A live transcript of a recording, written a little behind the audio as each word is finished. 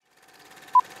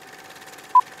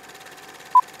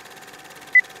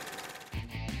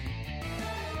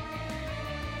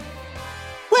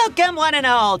Welcome, one and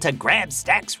all, to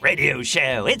Grabstack's radio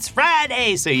show. It's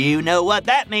Friday, so you know what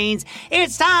that means.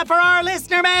 It's time for our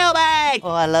listener mailbag. Oh,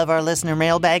 I love our listener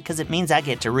mailbag because it means I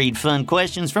get to read fun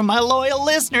questions from my loyal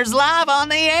listeners live on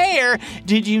the air.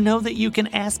 Did you know that you can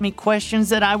ask me questions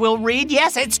that I will read?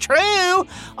 Yes, it's true.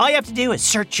 All you have to do is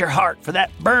search your heart for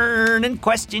that burning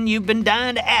question you've been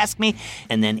dying to ask me,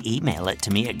 and then email it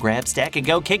to me at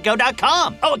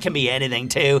grabstack@gokidgo.com. Oh, it can be anything,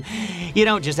 too. You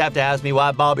don't just have to ask me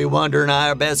why Bobby Wonder and I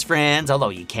are best friends, although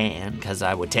you can, because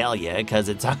I would tell you, because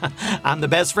I'm the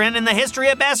best friend in the history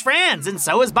of best friends, and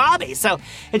so is Bobby, so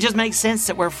it just makes sense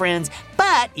that we're friends.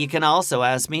 But you can also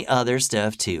ask me other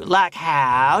stuff, too, like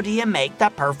how do you make the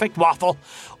perfect waffle?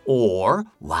 Or,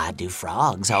 why do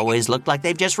frogs always look like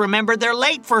they've just remembered they're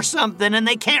late for something and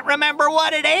they can't remember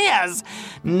what it is?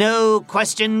 No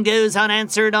question goes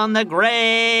unanswered on the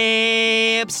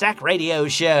Grabstack Radio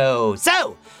Show.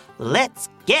 So, let's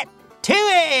get to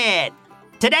it!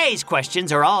 Today's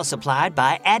questions are all supplied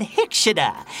by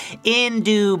Adhikshita in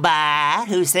Dubai,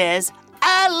 who says,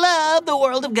 I love the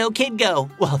world of Go Kid Go.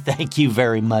 Well, thank you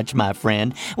very much, my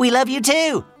friend. We love you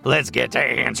too. Let's get to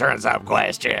answering some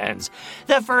questions.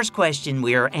 The first question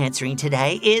we are answering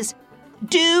today is,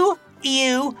 do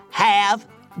you have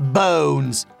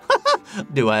bones?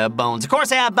 Do I have bones? Of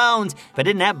course I have bones. If I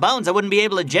didn't have bones, I wouldn't be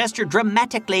able to gesture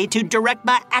dramatically to direct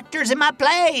my actors in my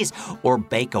plays, or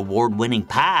bake award-winning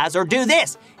pies, or do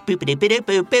this. Boop-a-doop-a-doop,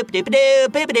 boop-a-doop-a-doop,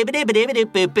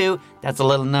 boop-a-doop-a-doop-a-doop. That's a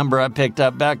little number I picked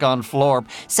up back on Florp.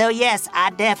 So yes,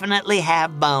 I definitely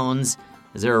have bones.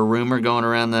 Is there a rumor going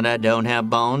around that I don't have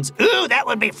bones? Ooh, that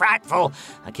would be frightful.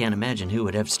 I can't imagine who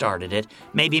would have started it.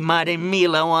 Maybe Mighty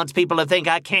Mila wants people to think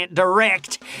I can't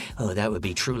direct. Oh, that would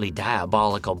be truly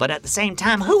diabolical. But at the same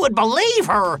time, who would believe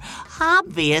her?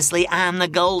 Obviously, I'm the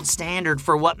gold standard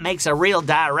for what makes a real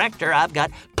director. I've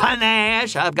got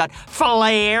panache, I've got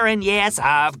flair, and yes,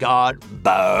 I've got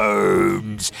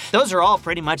bones. Those are all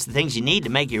pretty much the things you need to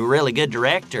make you a really good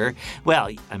director. Well,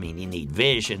 I mean, you need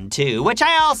vision, too, which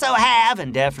I also have,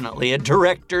 and definitely a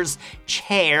director's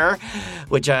chair,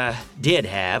 which I did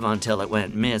have until it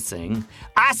went missing.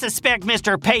 I suspect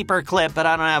Mr. Paperclip, but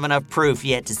I don't have enough proof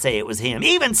yet to say it was him.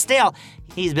 Even still,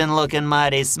 he's been looking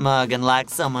mighty smug and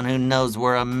like someone who knows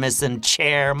where a missing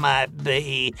chair might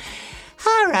be.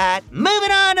 All right,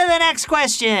 moving on to the next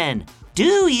question.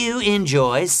 Do you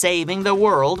enjoy saving the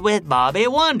world with Bobby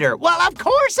Wonder? Well, of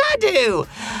course I do.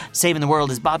 Saving the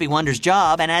world is Bobby Wonder's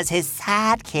job, and as his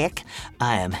sidekick,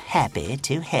 I am happy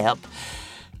to help.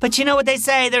 But you know what they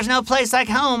say, there's no place like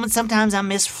home, and sometimes I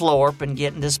miss Florp and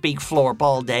getting to speak Florp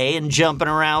all day and jumping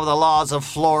around with the laws of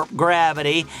Florp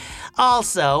gravity.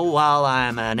 Also, while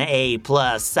I'm an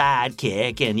A-plus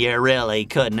sidekick, and you really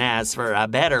couldn't ask for a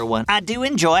better one, I do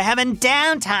enjoy having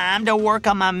downtime to work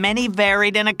on my many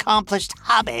varied and accomplished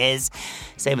hobbies.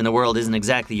 Saving the world isn't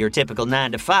exactly your typical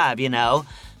 9 to 5, you know.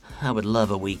 I would love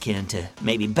a weekend to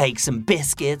maybe bake some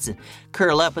biscuits and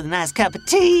curl up with a nice cup of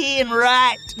tea and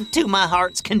write to my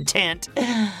heart's content.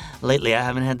 Lately, I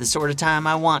haven't had the sort of time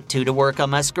I want to work on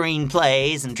my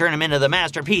screenplays and turn them into the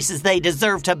masterpieces they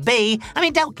deserve to be. I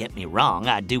mean, don't get me wrong,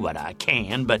 I do what I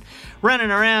can, but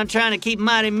running around trying to keep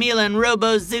Mighty Mila and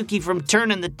Robozuki from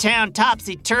turning the town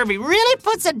topsy-turvy really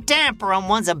puts a damper on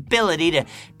one's ability to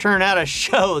turn out a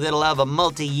show that'll have a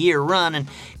multi-year run and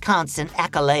constant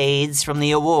accolades from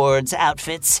the awards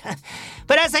outfits.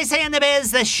 But as they say in the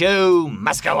biz, the show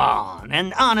must go on.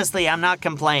 And honestly, I'm not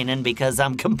complaining because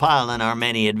I'm compiling our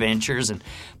many adventures and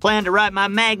plan to write my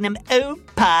magnum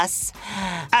opus,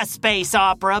 a space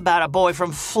opera about a boy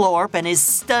from Florp and his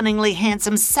stunningly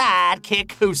handsome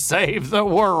sidekick who saved the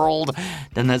world.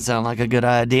 Doesn't that sound like a good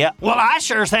idea? Well, I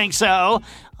sure think so.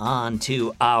 On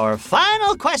to our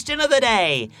final question of the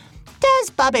day. Does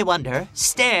Bobby Wonder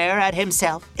stare at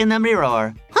himself in the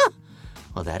mirror?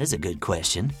 Well, that is a good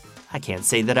question. I can't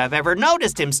say that I've ever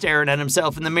noticed him staring at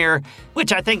himself in the mirror,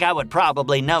 which I think I would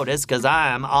probably notice because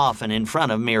I'm often in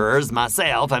front of mirrors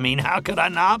myself. I mean, how could I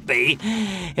not be?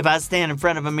 If I stand in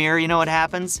front of a mirror, you know what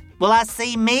happens? Well, I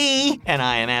see me, and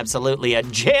I am absolutely a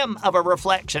gem of a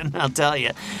reflection, I'll tell you.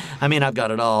 I mean, I've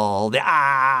got it all. The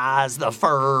eyes, the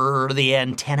fur, the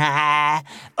antennae.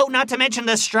 Oh, not to mention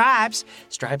the stripes.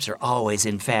 Stripes are always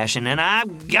in fashion, and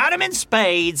I've got them in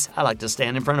spades. I like to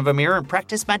stand in front of a mirror and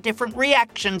practice my different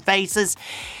reaction faces.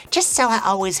 just so I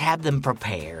always have them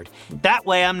prepared. That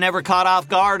way I'm never caught off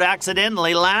guard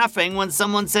accidentally laughing when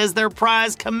someone says their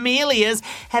prize camellias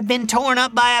have been torn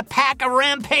up by a pack of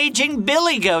rampaging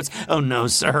billy goats. Oh no,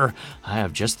 sir. I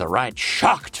have just the right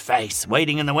shocked face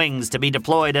waiting in the wings to be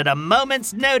deployed at a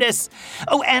moment's notice.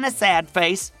 Oh, and a sad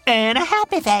face. And a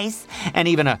happy face. And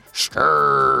even a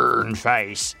stern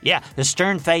face. Yeah, the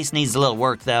stern face needs a little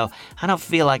work, though. I don't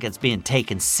feel like it's being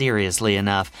taken seriously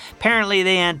enough. Apparently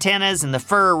the antennas and the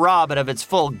fur rob it of its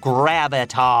full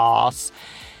gravitas.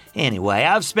 Anyway,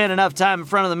 I've spent enough time in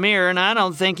front of the mirror, and I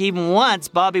don't think even once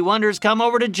Bobby Wonder's come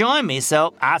over to join me,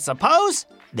 so I suppose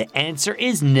the answer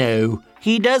is no.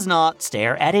 He does not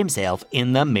stare at himself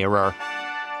in the mirror.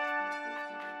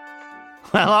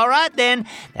 Well, all right then.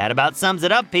 That about sums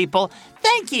it up, people.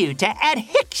 Thank you to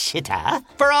Adhikshita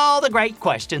for all the great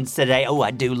questions today. Oh, I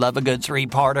do love a good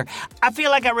three-parter. I feel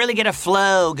like I really get a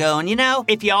flow going, you know?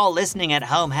 If y'all listening at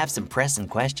home have some pressing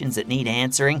questions that need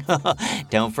answering,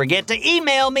 don't forget to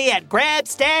email me at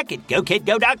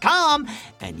grabstack@gokidgo.com,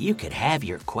 and you could have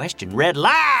your question read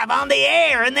live on the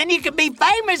air, and then you could be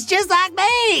famous just like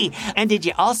me. And did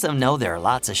you also know there are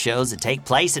lots of shows that take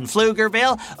place in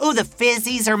Pflugerville? Oh, the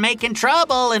Fizzies are making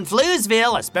trouble in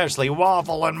Fluesville, especially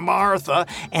Waffle and Martha.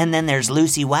 And then there's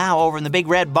Lucy Wow over in the Big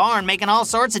Red Barn making all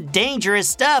sorts of dangerous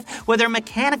stuff with her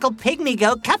mechanical pygmy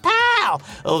goat, Kapow!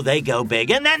 Oh, they go big,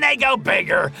 and then they go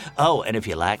bigger. Oh, and if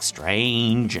you like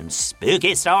strange and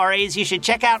spooky stories, you should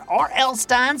check out R.L.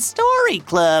 Stein's Story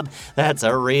Club. That's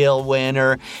a real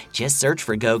winner. Just search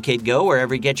for Go Kid Go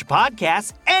wherever you get your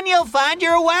podcasts, and you'll find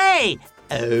your way.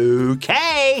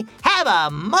 Okay, have a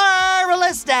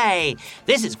marvelous day.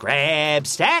 This is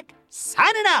Grabstack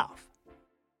signing off.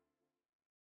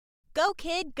 Go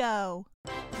Kid Go!